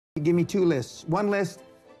Give me two lists. One list,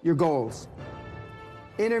 your goals.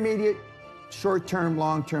 Intermediate, short-term,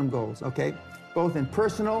 long-term goals, okay? Both in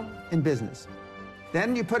personal and business.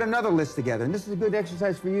 Then you put another list together, and this is a good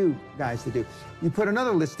exercise for you guys to do. You put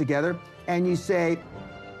another list together, and you say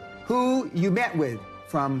who you met with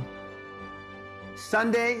from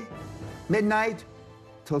Sunday midnight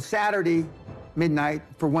till Saturday midnight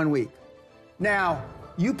for 1 week. Now,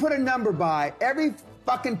 you put a number by every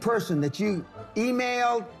fucking person that you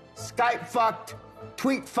emailed, Skype fucked,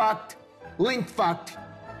 tweet fucked, link fucked,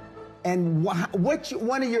 and which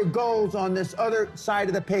one of your goals on this other side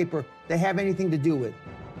of the paper they have anything to do with.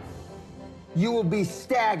 You will be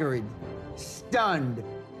staggered, stunned,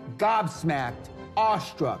 gobsmacked,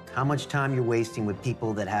 awestruck. How much time you're wasting with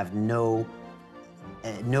people that have no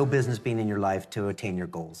business being in your life to attain your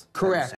goals. Correct.